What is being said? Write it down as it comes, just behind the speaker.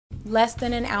Less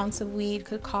than an ounce of weed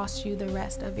could cost you the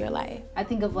rest of your life. I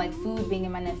think of like food being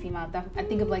in my nephew's mouth. I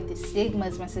think of like the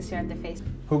stigmas my sister had to face.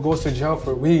 Who goes to jail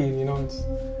for weed, you know?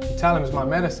 You tell them it's my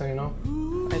medicine, you know?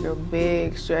 Like a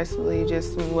big stress relief,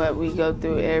 just from what we go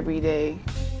through every day.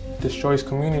 Destroys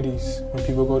communities when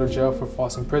people go to jail for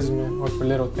false imprisonment or for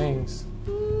little things,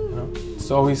 you know?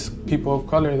 It's always people of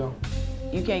color though.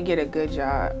 You can't get a good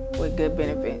job with good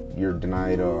benefits. You're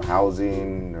denied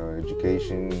housing,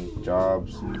 education,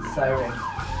 jobs. Siren.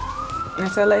 In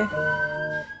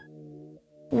SLA?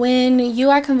 When you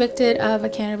are convicted of a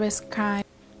cannabis crime,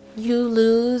 you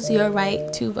lose your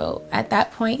right to vote. At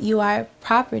that point, you are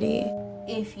property.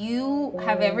 If you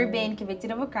have ever been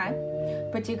convicted of a crime,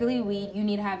 particularly weed, you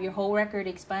need to have your whole record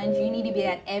expunged. You need to be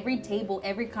at every table,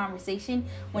 every conversation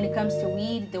when it comes to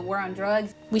weed, the war on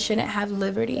drugs. We shouldn't have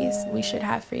liberties. We should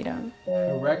have freedom.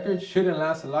 The record shouldn't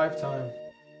last a lifetime.